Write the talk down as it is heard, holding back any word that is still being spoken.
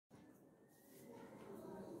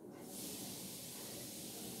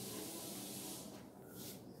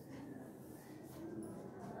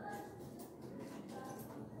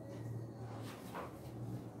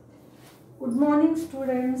Good morning,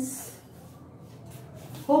 students.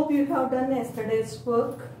 Hope you have done yesterday's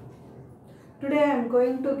work. Today I am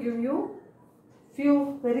going to give you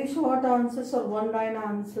few very short answers or one-line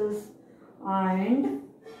answers, and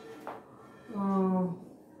I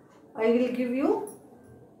will give you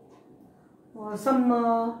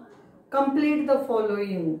some complete the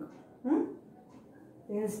following.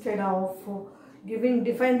 Instead of giving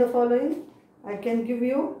define the following, I can give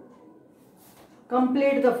you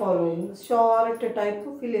complete the following, short type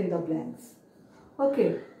of fill in the blanks.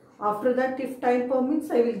 Okay, after that, if time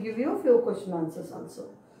permits, I will give you a few question answers also.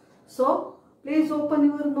 So please open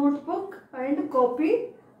your notebook and copy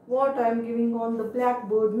what I am giving on the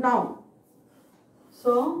blackboard now.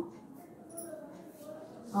 So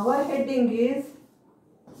our heading is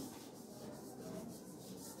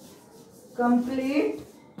complete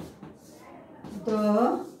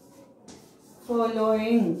the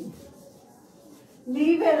following.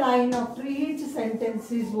 Leave a line after each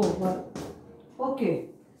sentence is over. Okay,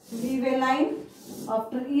 leave a line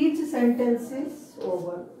after each sentence is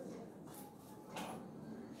over.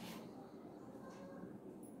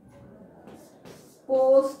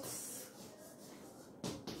 Posts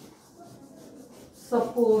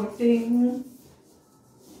supporting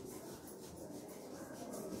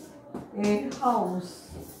a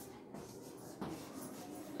house.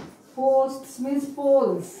 Posts means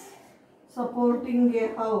poles supporting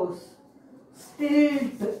a house.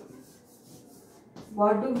 Stilt.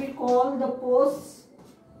 What do we call the posts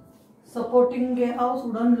supporting a house?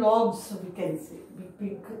 Wooden logs, we can say.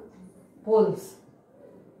 Big poles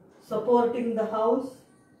supporting the house,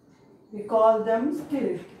 we call them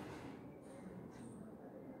stilt.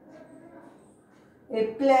 A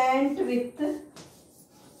plant with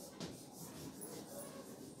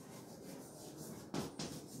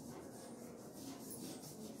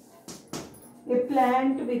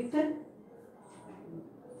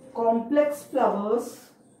complex flowers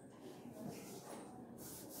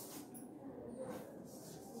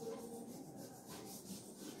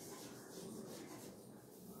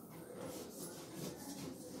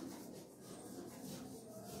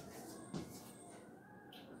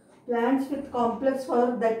plants with complex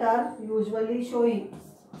flowers that are usually showy.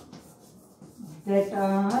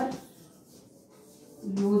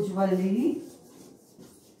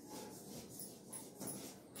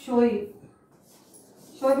 Showy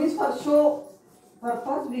means for show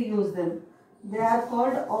purpose we use them. They are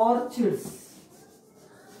called orchids.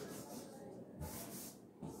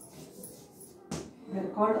 They are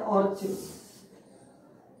called orchids.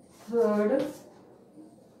 Third,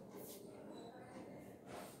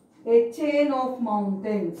 a chain of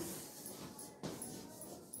mountains.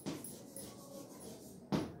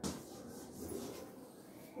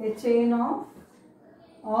 A chain or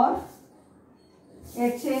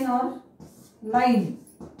line,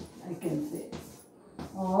 I can say,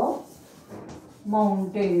 of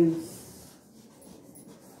mountains.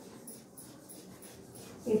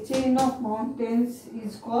 A chain of mountains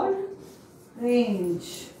is called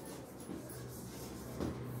range.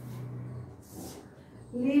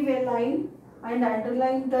 Leave a line and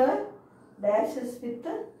underline the dashes with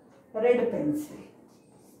the red pencil.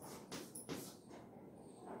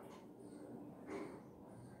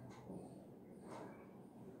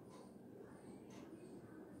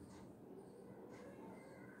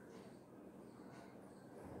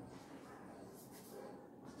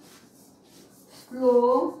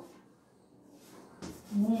 Slow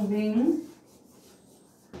moving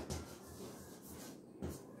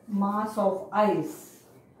mass of ice.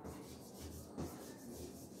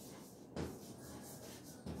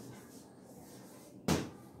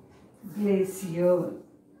 Glacier.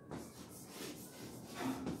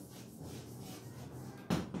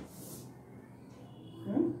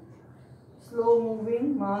 Slow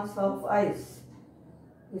moving mass of ice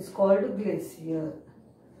is called glacier.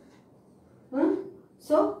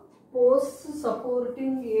 So, posts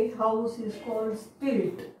supporting a house is called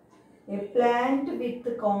stilt. A plant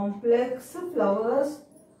with complex flowers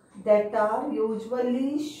that are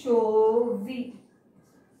usually showy.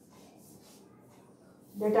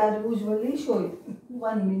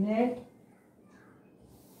 One minute.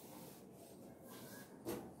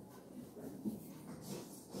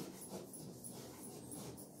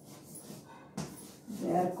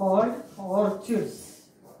 They are called orchids.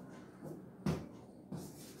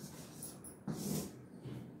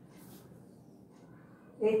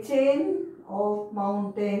 A chain of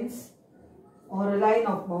mountains or a line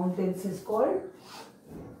of mountains is called,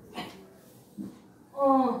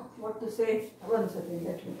 what to say, one second,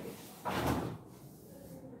 let me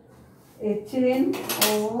read. A chain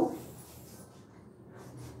of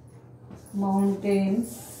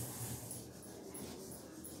mountains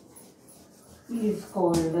is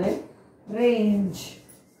called a range.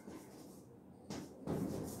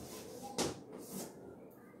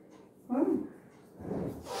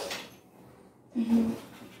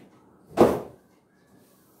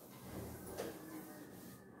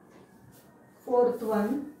 Fourth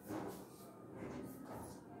one,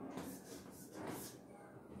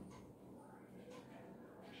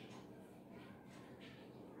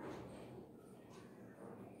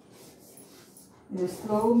 a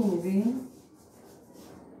slow moving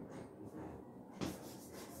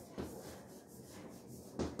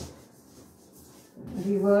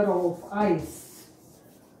river of ice.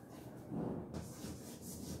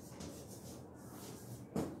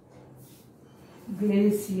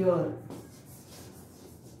 Glacier.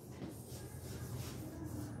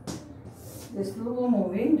 The slow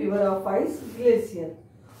moving river of ice, glacier.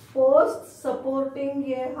 Post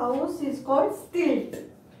supporting a house is called stilt.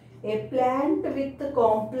 A plant with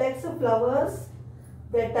complex flowers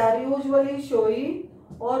that are usually showy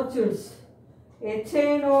orchids. A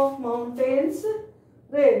chain of mountains,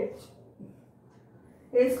 range.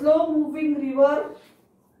 A slow moving river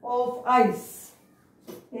of ice.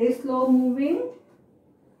 A slow moving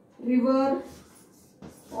river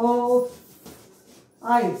of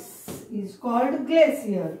ice is called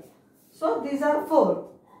glacier. So these are 4.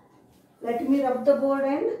 Let me rub the board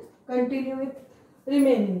and continue with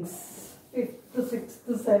remainings. 5th, 6th,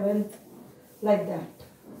 7th, like that.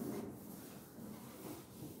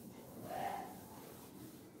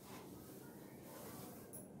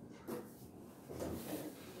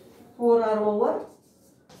 4 are over.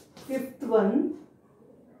 5th one,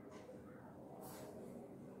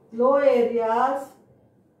 low areas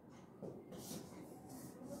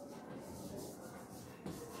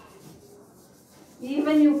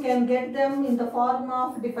even you can get them in the form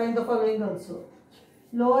of define the following also.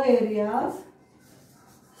 Low areas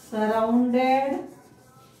surrounded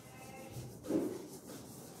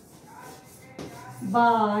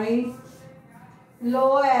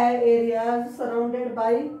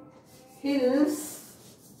by hills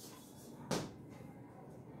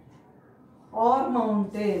or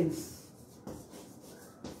mountains.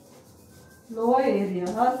 Low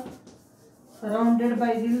areas surrounded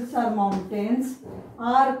by hills or mountains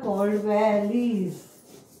are called valleys.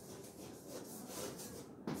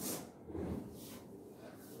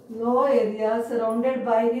 Low areas surrounded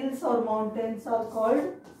by hills or mountains are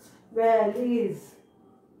called valleys.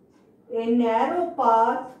 A narrow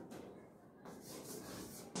path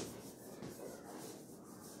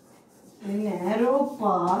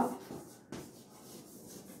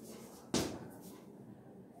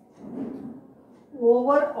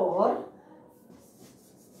over or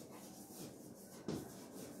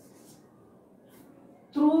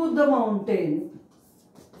through the mountain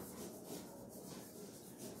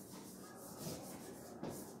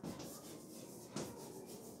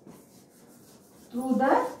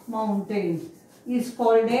is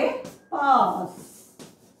called a pass.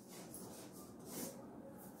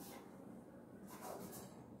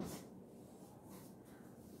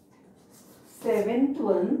 Seventh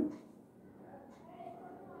one,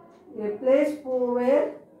 a place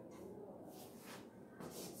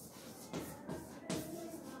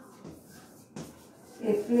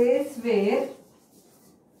where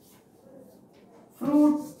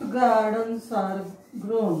fruit gardens are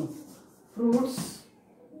grown. Fruits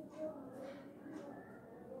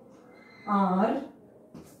are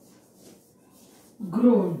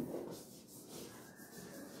grown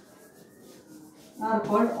are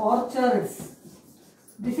called orchards.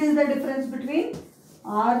 This is the difference between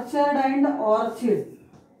orchard and orchid.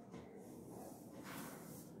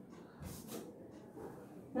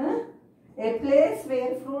 A place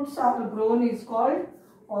where fruits are grown is called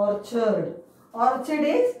orchard. Orchid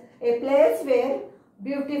is a place where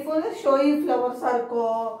beautiful showy flowers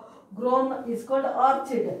are grown is called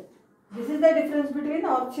orchid. This is the difference between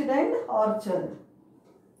orchid and orchard.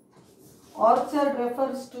 Orchard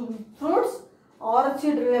refers to fruits,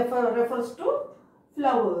 orchid refers to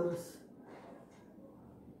flowers.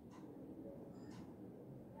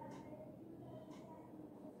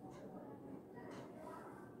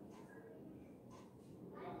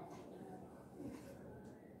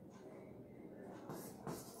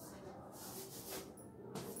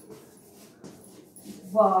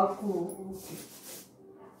 Vaku.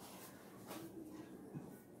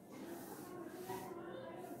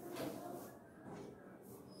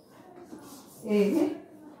 A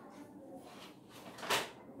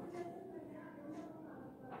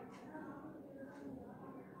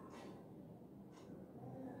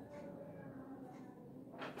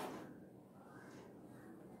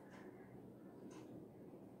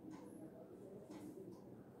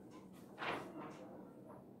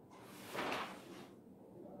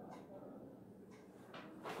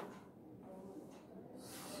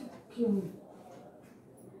Sikkim.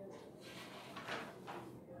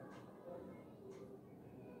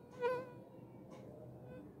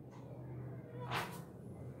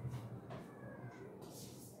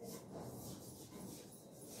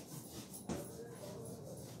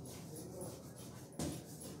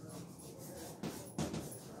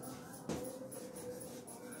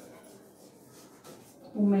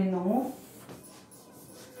 Women of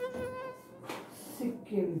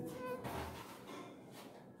Sikkim.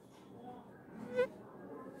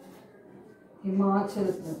 Himachal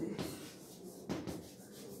Pradesh.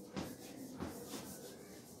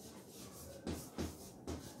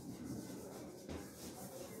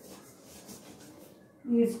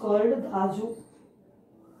 He is called Dhaju.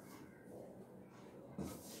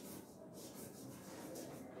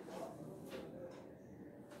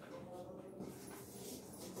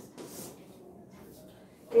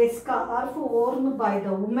 A scarf worn by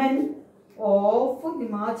the women of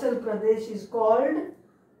Himachal Pradesh is called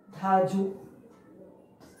Dhaju.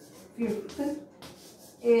 Fifth,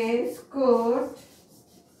 a skirt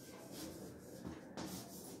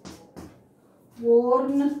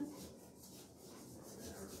worn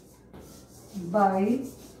by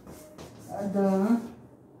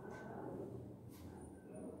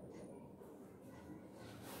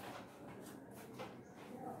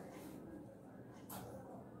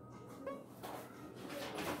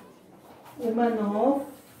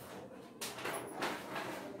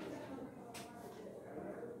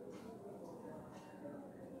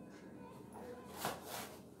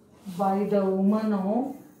the women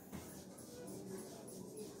of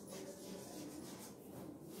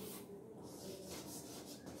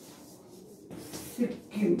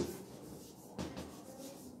Sikkim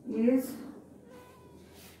is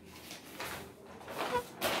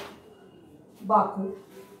Baku.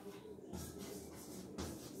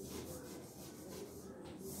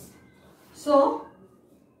 So,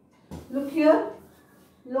 look here,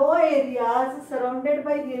 low areas surrounded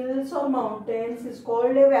by hills or mountains is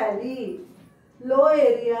called a valley. Low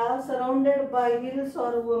areas surrounded by hills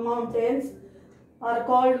or mountains are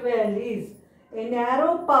called valleys. A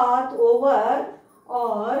narrow path over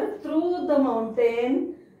or through the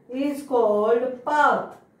mountain is called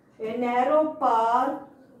path. A narrow path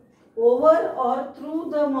over or through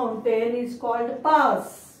the mountain is called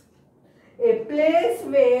pass. A place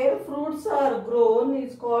where fruits are grown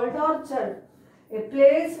is called orchard. A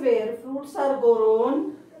place where fruits are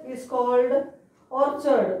grown is called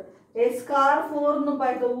orchard. A scarf worn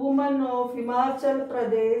by the woman of Himachal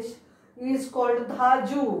Pradesh is called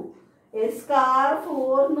Dhaju. A scarf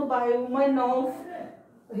worn by woman of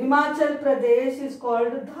Himachal Pradesh is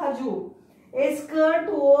called Dhaju. A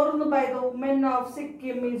skirt worn by the women of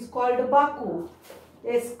Sikkim is called Baku.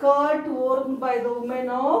 A skirt worn by the women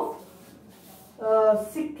of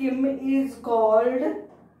Sikkim is called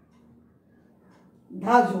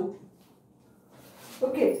Dhaju.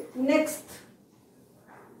 Okay, next.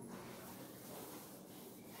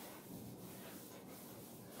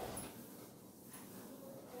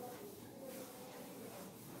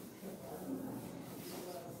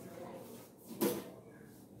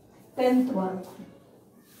 Tenth one.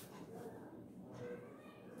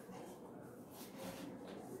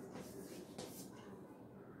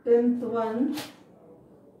 Tenth one.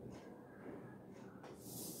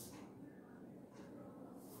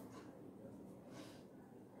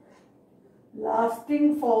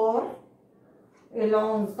 Lasting for a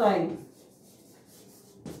long time.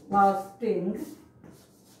 Lasting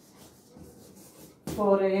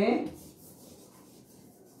for a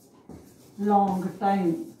long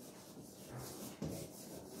time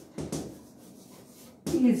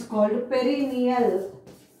is called perennial.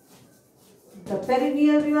 The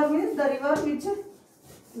perennial river means the river which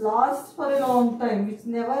lasts for a long time, which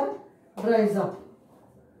never dries up.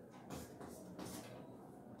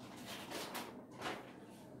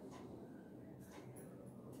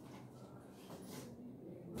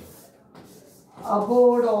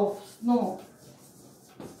 Abode of snow.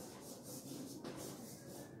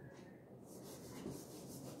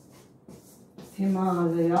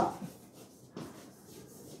 Himalaya.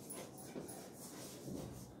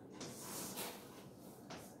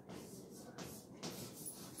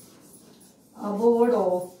 Abode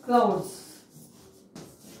of clouds.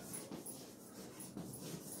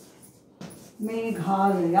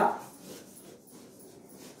 Meghalaya.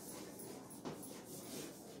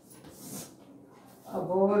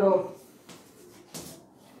 Abode of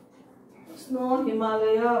snow,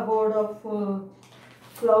 Himalaya. Abode of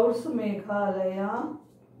clouds, Meghalaya.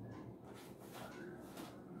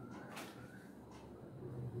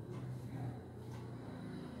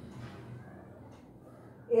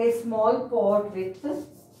 a small pot with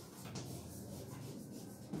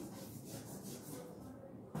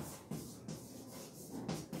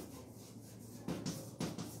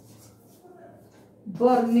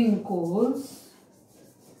burning coals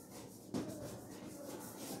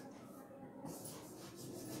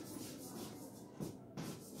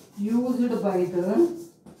used by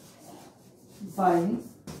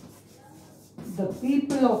the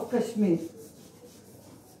people of Kashmir.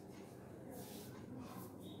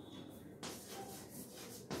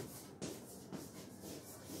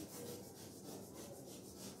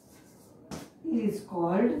 Is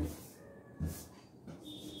called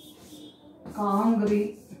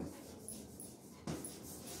Kangri.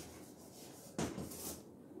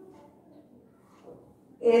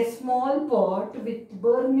 A small pot with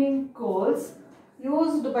burning coals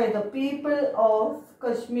used by the people of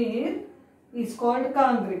Kashmir is called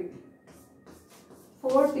Kangri.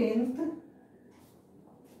 14th,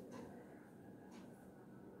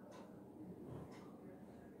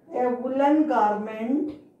 a woolen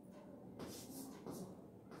garment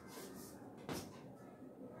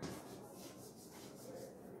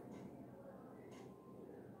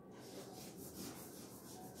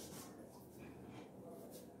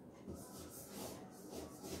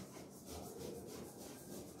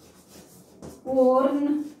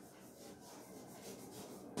worn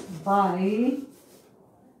by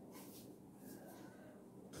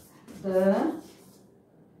the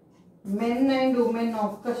men and women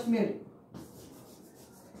of Kashmir.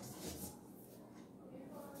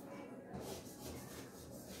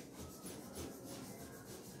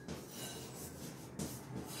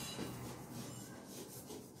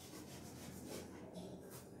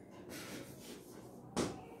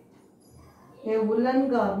 A woolen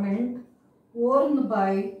garment worn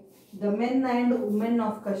by the men and women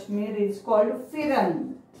of Kashmir is called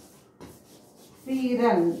firan.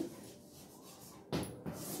 Firan.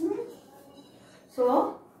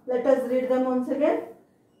 So, let us read them once again.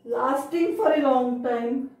 Lasting for a long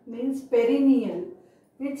time means perennial,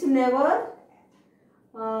 which never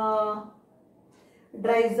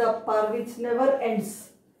dries up or which never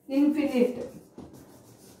ends. Infinite.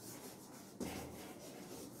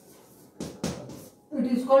 It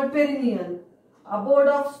is called perennial. Abode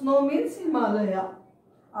of snow means Himalaya.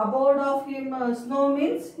 Abode of snow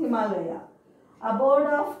means Himalaya. Abode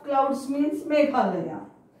of clouds means Meghalaya.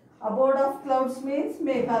 Abode of clouds means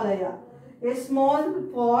Meghalaya. A small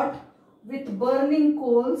pot with burning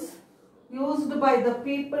coals used by the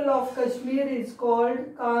people of Kashmir is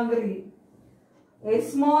called Kangri. A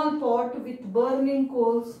small pot with burning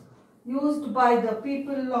coals used by the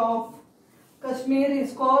people of Kashmir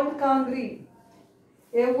is called Kangri.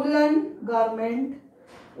 A woolen garment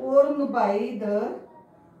worn by the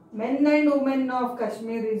men and women of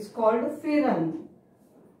Kashmir is called firan.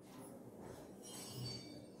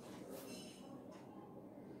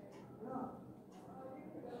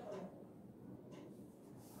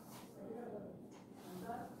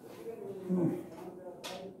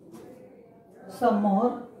 Some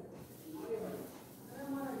more.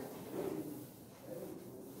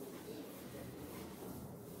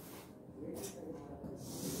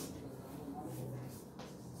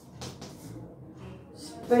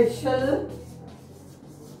 Special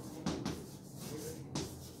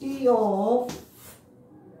tea of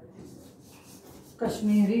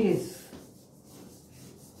Kashmiris.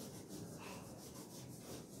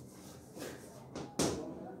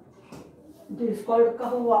 It is called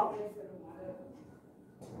kahwa.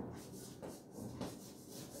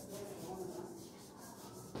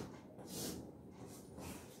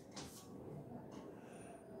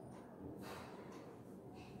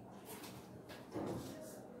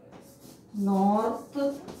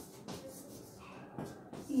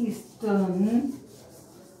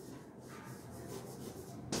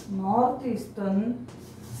 Northeastern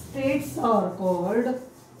states are called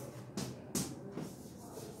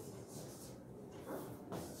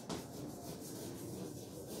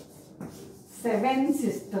Seven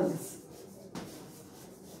Sisters.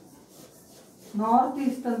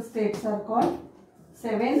 Northeastern states are called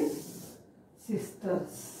Seven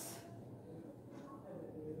Sisters.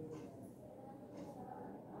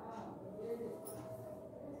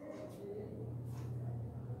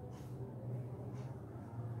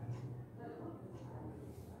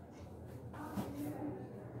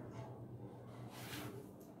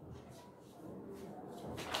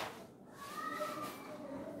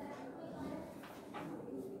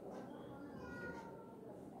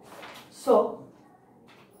 So,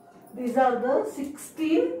 these are the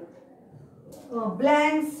 16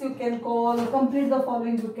 blanks you can call, complete the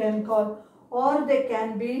following you can call, or they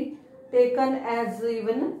can be taken as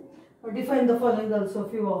even define the following also,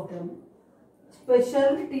 few of them.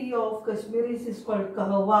 Specialty of Kashmiris is called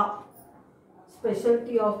kahwa.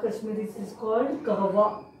 Specialty of Kashmiris is called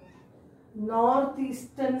kahwa.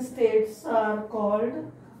 Northeastern states are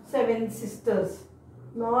called Seven Sisters.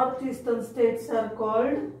 Northeastern states are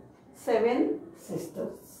called Seven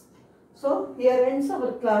Sisters. So here ends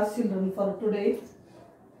our class, children, for today.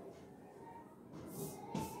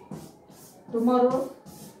 Tomorrow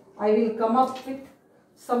I will come up with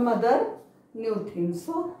some other new things.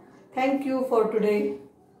 So thank you for today.